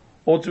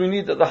 or do we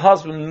need that the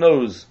husband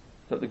knows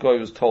that the guy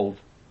was told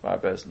by a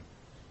Beis Din?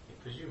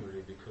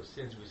 Presumably, because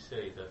since we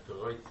say that the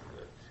right,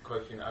 that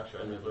Koifin Asher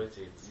and the right,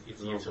 it's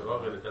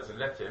Yitzhak that doesn't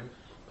let him,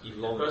 if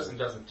the person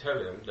doesn't tell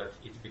him that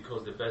it's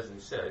because the Beis Din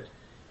said,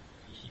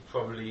 he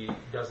probably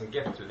doesn't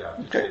get to that.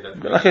 Okay.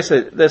 But like I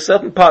said, there's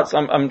certain parts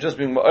I'm just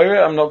being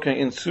ma'oreh, I'm not going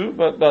into,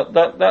 but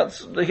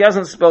that's he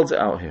hasn't spelled it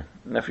out here.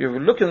 And if you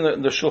look in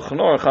the Shulchan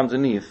Aruch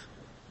underneath,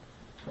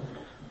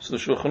 so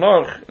the Shulchan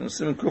Aruch in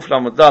Siman Kuf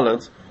Lamed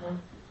Daled,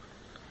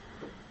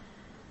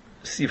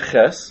 Siv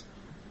Ches,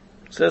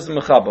 says the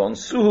Mechaber, on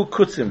Suhu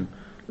Kutim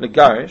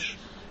Legarish,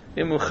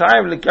 Imu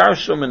Chayiv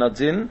Legarisho Min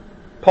Adin,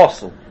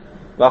 Posel,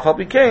 V'afal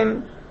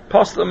Pikein,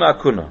 Posel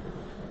Me'akuna.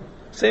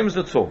 Same as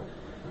the Torah.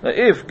 Now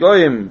if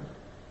Goyim,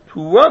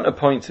 who weren't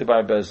appointed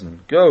by Beis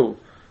Din, go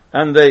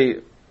and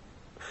they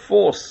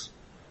force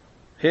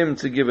him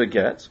to give a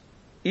get,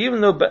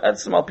 even though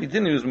Be'etzem al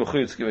Pidini was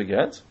Mechuyot to give a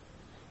get,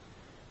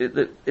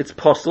 it's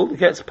possible, the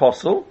get's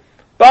possible,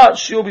 but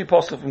she'll be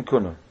possible from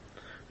Kuna.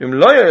 Im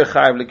lo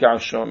yochayiv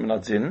legarsho min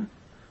adin,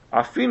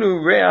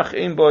 afilu reach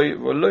ein boy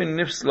v'lo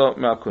nifslo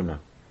me'akuna.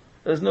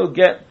 There's no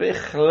get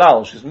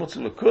bichlal, she's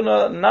mutzah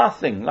lekuna,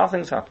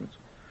 nothing's happened.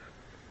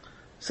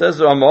 Says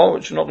the Ramah,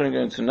 which we're not going to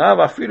go into now,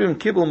 afilu im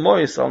kibul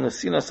mois al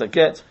nesinas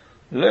haget,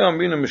 lo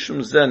yamrina mishum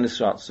zeh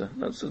nisratze.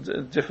 That's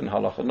a different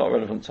halacha, not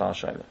relevant to our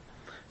shayla.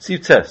 See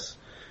test.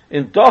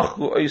 In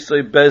dochu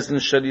oisei Beis Din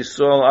shel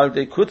Yisrael al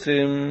dei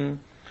kutim,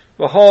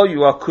 v'ho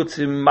you are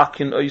kutim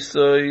makin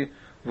oisei,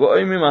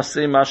 v'oimim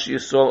asei mash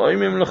Yisrael,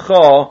 oimim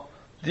lecha,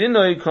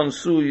 Dinei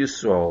konsu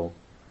Yisrael.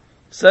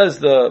 Says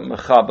the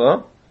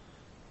Mechaber,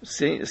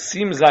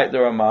 seems like the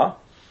Ramah,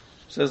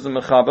 says the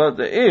Mechaber,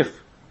 that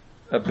if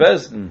a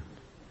Beis Din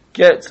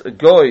gets a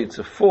goy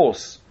to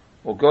force,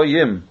 or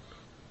goyim,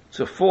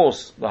 to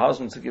force the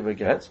husband to give a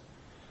get,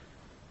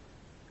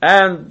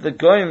 and the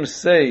goyim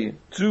say,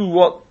 do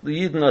what the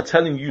Yidden are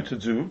telling you to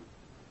do,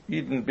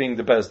 Yidden being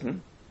the Beis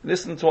Din,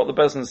 listen to what the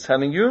Beis Din is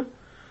telling you,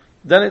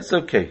 then it's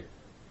okay.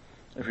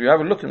 If you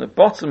have a look in the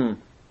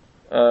bottom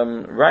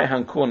right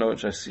hand corner,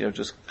 which I see I've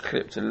just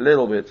clipped a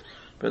little bit,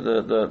 but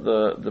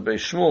the Beis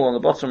Shmuel on the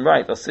bottom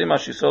right, Asei ma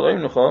shisol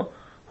oim lecha,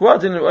 hu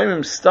adin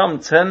oimim stam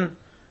 10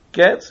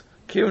 get,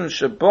 kivun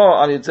sheba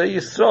al yedei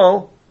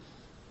Yisrael,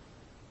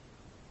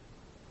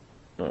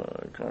 I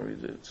can't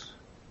read it.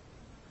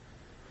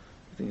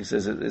 I think he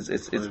says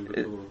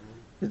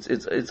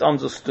it's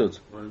understood.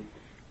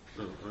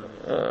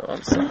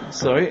 I'm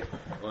sorry.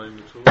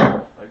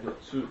 I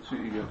got two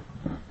ego.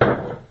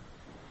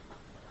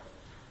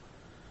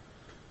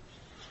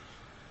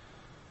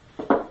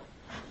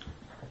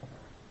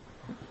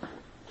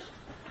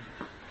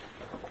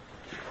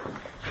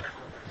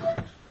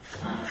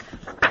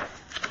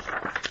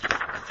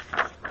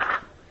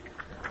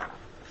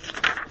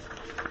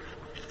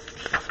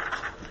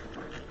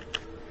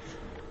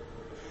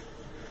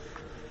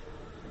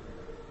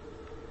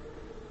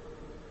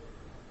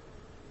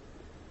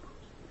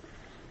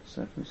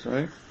 second,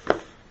 sorry.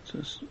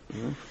 Just,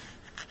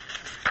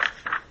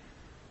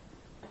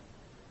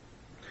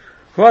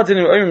 Hu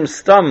Dinim Oim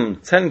Stam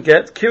 10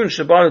 get Kirun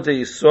Shabbat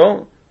de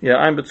Yisrael. Yeah,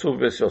 I'm Betul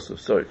Beis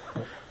Yosef. Sorry.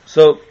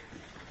 So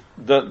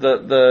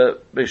the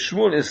Beis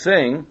Shmuel is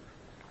saying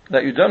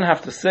that you don't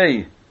have to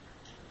say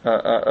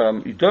that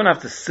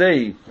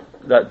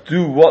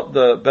do what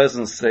the Beis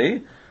Din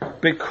say,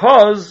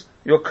 because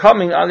you're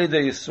coming Ali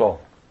de Yisrael.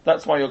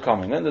 That's why you're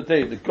coming. At the end of the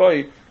day, the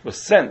guy was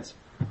sent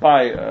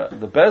by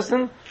the Beis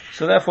Din,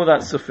 so therefore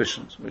that's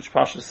sufficient, which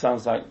Pasha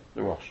sounds like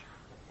the Rosh.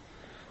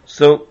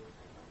 So,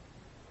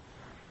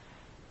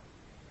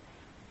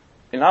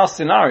 in our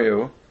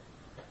scenario,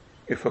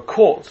 if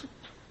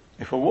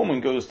a woman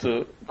goes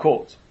to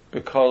court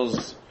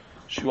because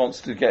she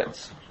wants to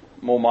get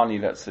more money,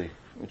 let's say,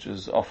 which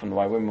is often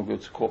why women will go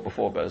to court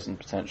before Beis Din,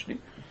 potentially,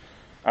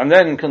 and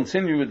then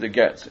continue with the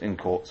get in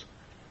court,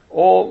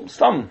 or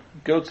some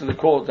go to the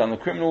court down the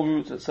criminal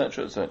route,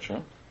 etc.,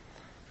 etc.,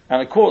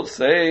 and the court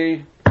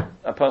say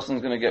a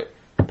person's going to get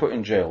put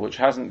in jail, which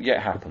hasn't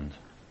yet happened.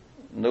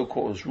 No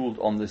court has ruled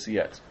on this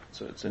yet.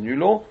 So it's a new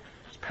law,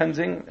 it's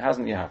pending, it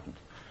hasn't yet happened.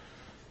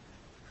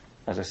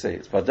 As I say,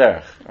 it's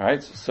baderech,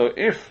 right? So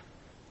if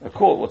a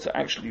court were to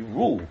actually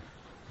rule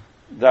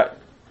that,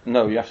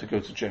 no, you have to go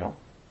to jail,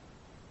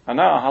 and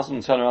now a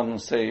husband turn around and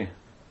say,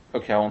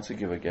 okay, I want to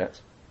give a get.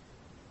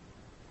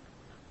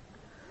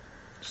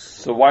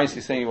 So why is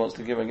he saying he wants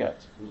to give a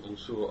get?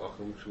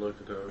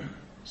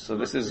 So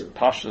this is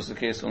Pashas, the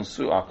case on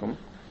Su'akum,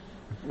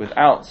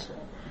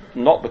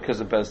 not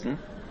because of Beis Din.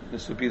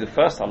 This would be the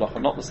first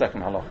halacha, not the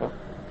second halacha.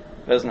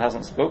 Beis Din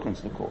hasn't spoken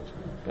to the court.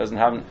 Beis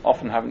Din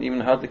often haven't even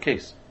heard the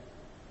case.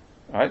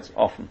 Right?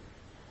 Often.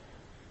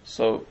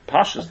 So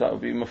Pashas, that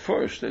would be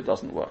mafurish that it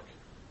doesn't work.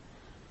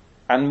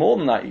 And more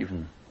than that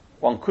even,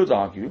 one could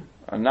argue,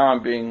 and now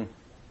I'm being...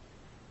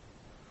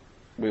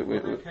 There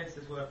are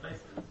cases where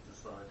Beis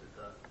decided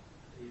that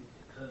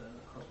her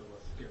husband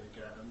wants to give a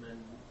get, and then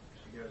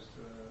she goes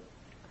to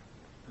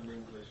an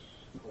English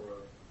or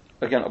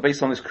again,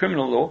 based on this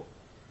criminal law,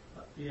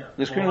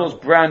 this criminal law is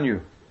well, brand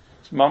new.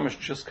 It's mamash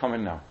just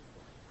coming now.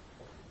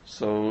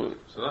 So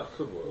that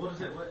could work. What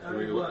does it work?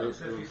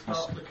 If you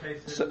start the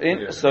case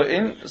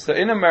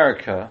in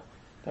America,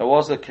 there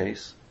was a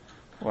case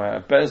where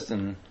Beis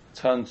Din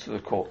turned to the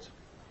court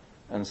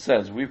and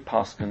said, we've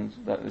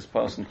paskened that this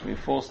person can be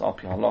forced al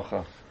pi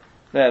halacha.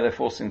 They're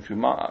forcing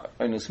through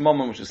onus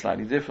momon, which is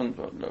slightly different,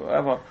 but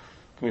whatever,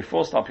 can be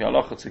forced al pi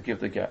halacha to give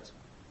the get.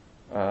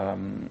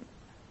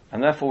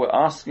 And therefore we're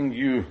asking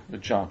you, the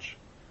judge,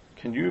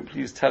 can you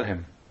please tell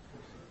him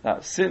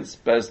that since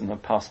Beis Din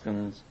have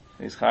paskened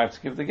he's chayav to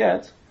give the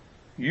get,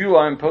 you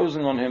are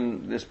imposing on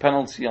him this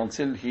penalty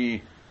until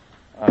he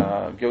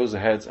goes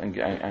ahead and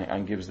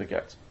gives the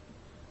get.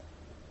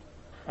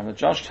 And the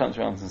judge turns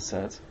around and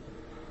said,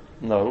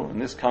 no, in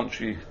this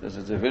country there's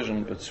a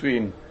division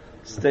between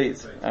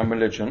state and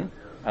religion,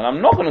 and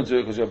I'm not going to do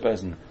it because you're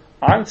Beis Din.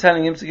 I'm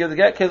telling him to give the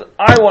get because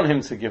I want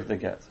him to give the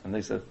get. And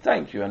they said,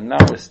 thank you, and now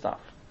we're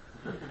stuck.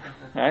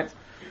 Right?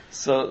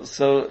 So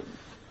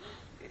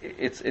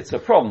it's a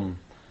problem.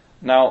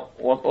 Now,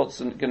 what's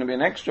going to be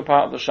an extra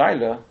part of the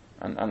shaila,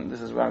 and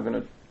this is where I'm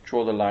going to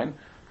draw the line,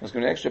 what's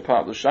going to be an extra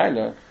part of the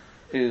shaila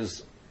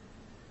is,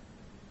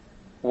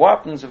 what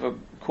happens if a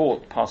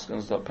court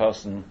paskens that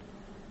person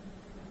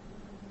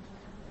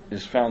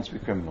is found to be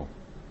criminal,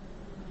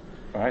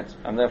 right?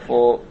 And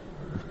therefore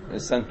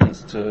is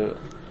sentenced to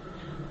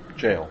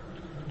jail.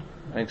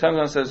 And he turns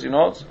around and says, you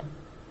know what?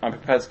 I'm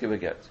prepared to give a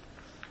get.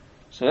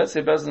 So let's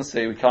say Beis Din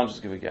say we can't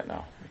just give a get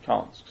now. We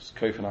can't. It's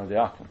kofen al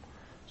diakum.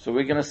 So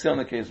we're going to see on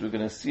the case, we're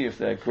going to see if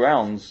there are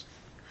grounds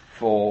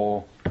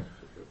for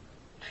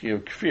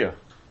chiyuv kfir.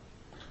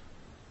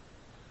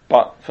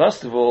 But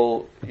first of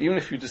all, even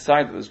if you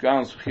decide that there's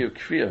grounds for chiyuv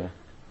kfir,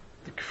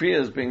 the kfir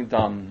is being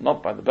done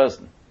not by the Beis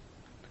Din.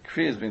 The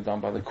kfir is being done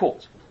by the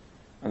court.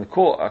 And the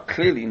court are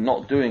clearly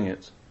not doing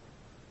it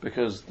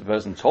because the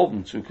Beis Din told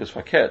them to, because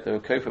faket, they were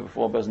kofir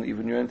before Beis Din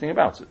even knew anything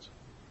about it.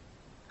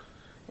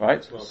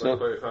 Right? Well, so,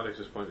 but if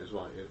Alex's point is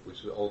right,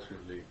 which is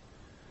ultimately,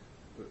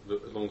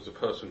 as long as the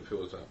person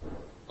feels that,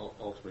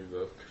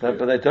 ultimately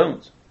but they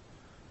don't.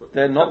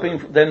 They're not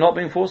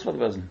being forced by the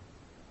Beis Din.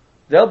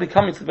 They'll be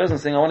coming to the Beis Din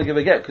saying, I want to give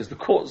a get, because the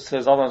court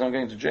says otherwise I'm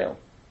going to jail.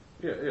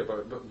 Yeah,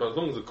 but as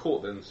long as the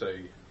court then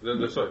say,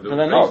 but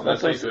they're not.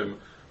 They say to him,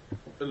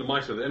 at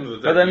the end of the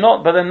day. But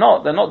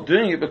they're not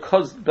doing it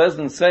because Beis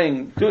Din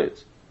saying do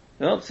it.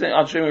 They're not saying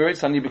I'll show you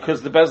Sunday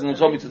because the Beis Din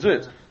told me to do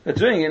it. They're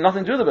doing it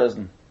nothing to do with the Beis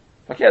Din.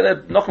 Like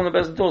they're knocking on the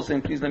Beis Din door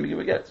saying, please let me give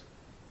a get.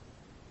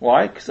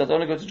 Why? Because I don't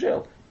want to go to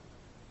jail.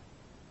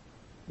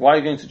 Why are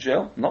you going to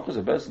jail? Not because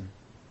of Beis Din.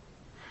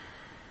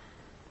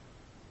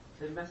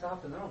 They mess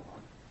up in their own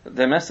time.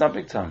 They mess up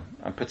big time.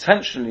 And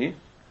potentially,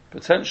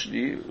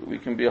 we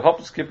can be a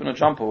hop, skip and a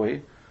jump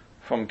away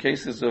from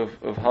cases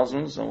of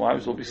husbands and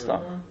wives will be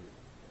stuck.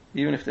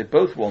 Even if they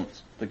both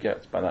want the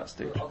get by that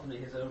stage. So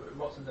ultimately,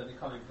 Watson's only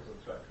coming because of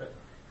the threat of prison.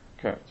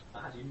 Correct.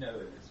 How do you know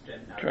if it's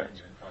genuine?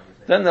 Correct.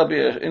 Then there'll be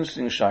an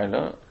interesting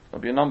shaila.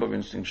 There'll be a number of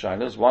interesting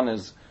shailas. One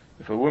is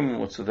If a woman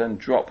were to then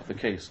drop the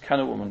case, can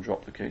a woman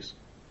drop the case?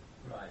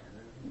 Right.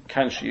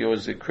 Can she, or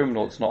is it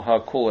criminal? It's not her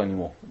call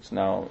anymore. It's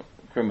now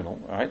criminal,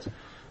 right?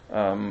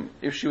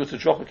 If she were to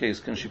drop a case,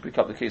 can she pick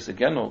up the case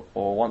again,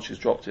 or once she's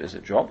dropped it, is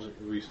it dropped?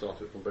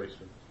 Restart it from Beis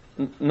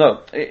Din.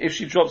 No. If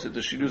she drops it,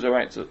 does she lose her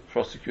right to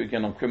prosecute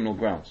again on criminal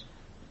grounds?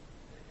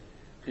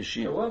 Is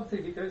she? So one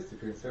thing he goes to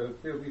prison, so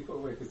they'll be put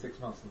away for 6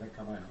 months and then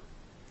come out.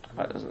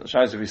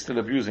 Shais, if he's still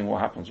abusing,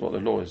 what happens? What the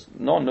law is?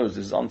 No one knows.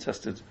 This is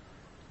untested.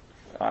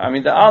 I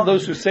mean, there are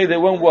those who say they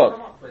won't work.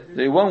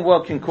 They won't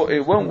work in court.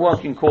 It won't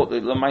work in court.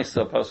 The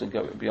Lamaisa person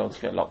will be able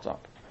to get locked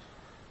up.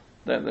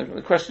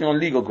 The question on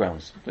legal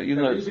grounds. But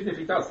even if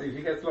he does, if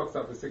he gets locked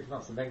up for 6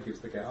 months and then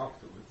gives the get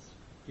afterwards,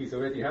 he's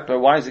already had. But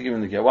why is he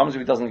giving the get? What happens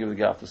if he doesn't give the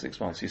get after 6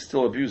 months? He's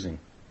still abusing.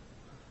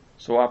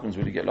 So what happens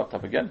when he get locked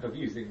up again?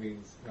 Abusing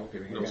means not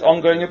giving. It's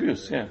ongoing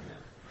abuse. Yeah.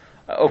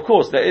 Of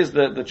course, there is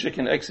the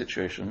chicken egg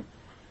situation.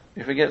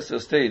 If it gets to a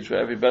stage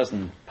where every Beis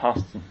Din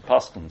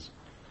paskins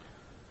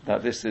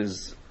that this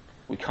is,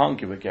 we can't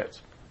give a get,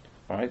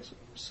 right?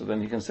 So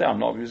then you can say, I'm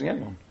not abusing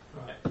anyone.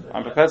 Right.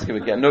 I'm prepared to give a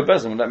get. No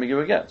Beis Din will let me give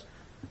a get.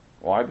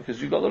 Why?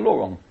 Because you got the law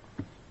wrong.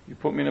 You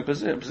put me in a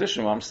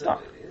position where I'm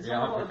stuck. Yeah,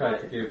 I'm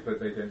prepared to give, but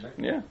they don't.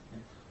 Yeah.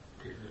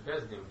 If the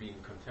Beis Din be in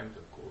contempt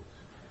of court.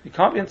 You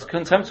can't be in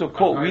contempt of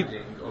court.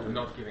 Of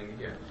not giving a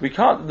get. We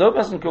can't. No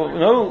Beis Din.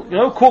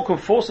 No court can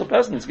force a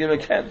Beis Din to give a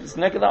get. It's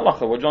naked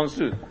halacha. What John's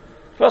do.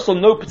 First of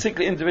all, no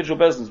particular individual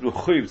Beis Din will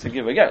chuv to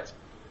give a get.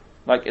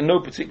 Like in no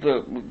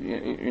particular,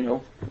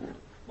 Well,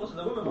 so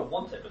the women will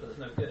want it, but there's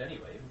no good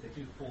anyway, even if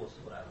they do force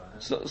or whatever.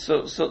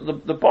 So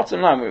the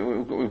bottom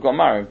line, we've got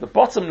married. The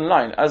bottom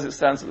line, as it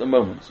stands at the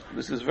moment,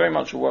 this is very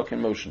much a work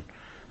in motion.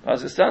 But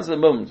as it stands at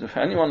the moment, if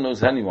anyone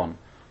knows anyone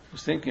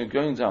who's thinking of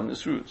going down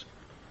this route,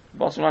 the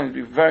bottom line is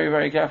be very,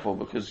 very careful,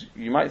 because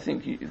you might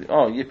think,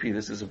 yippee,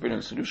 this is a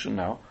brilliant solution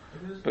now.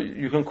 But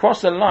you can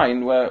cross a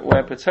line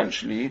where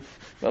potentially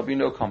there'll be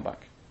no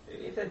comeback.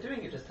 If they're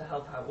doing it just to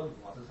help out women,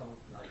 why does someone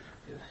like?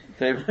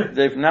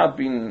 They've now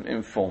been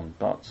informed,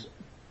 but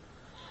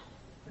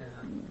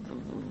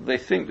they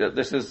think that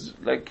this is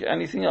like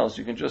anything else.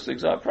 You can just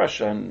exert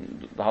pressure,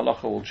 and the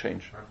halacha will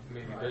change.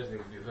 Maybe Beis Din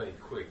will be very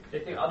quick They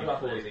think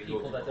before those they go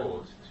people to that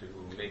court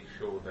to make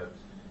sure that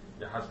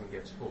the husband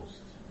gets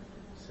forced.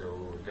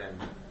 So then,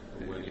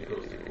 when it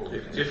goes to court,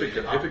 If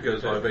it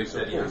goes by Beis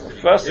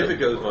Din. First, If it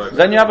goes by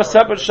then you have a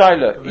separate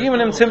shaila.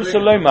 Even in Tim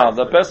Solomar,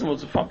 the person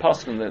was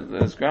passing.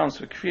 There's grounds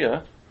for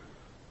kfir.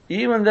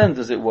 Even then,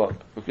 does it work?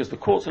 Because the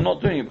courts are not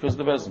doing it because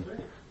of the Beis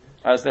Din,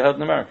 as they heard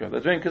in America. They're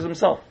doing it because of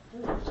himself.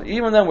 So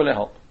even then, will it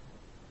help?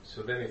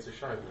 so then it's a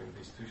shaila in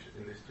these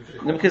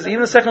two No, because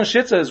even the second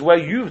shitta is where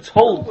you've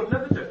told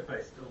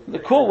the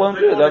court won't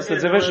do it. That's the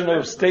division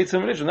of state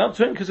and religion. They're not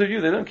doing it because of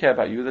you. They don't care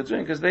about you. They're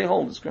doing it because they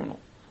hold it's criminal.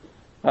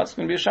 That's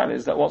going to be a shaila.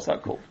 Is that what's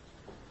that called?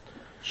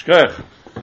 Shkoyach.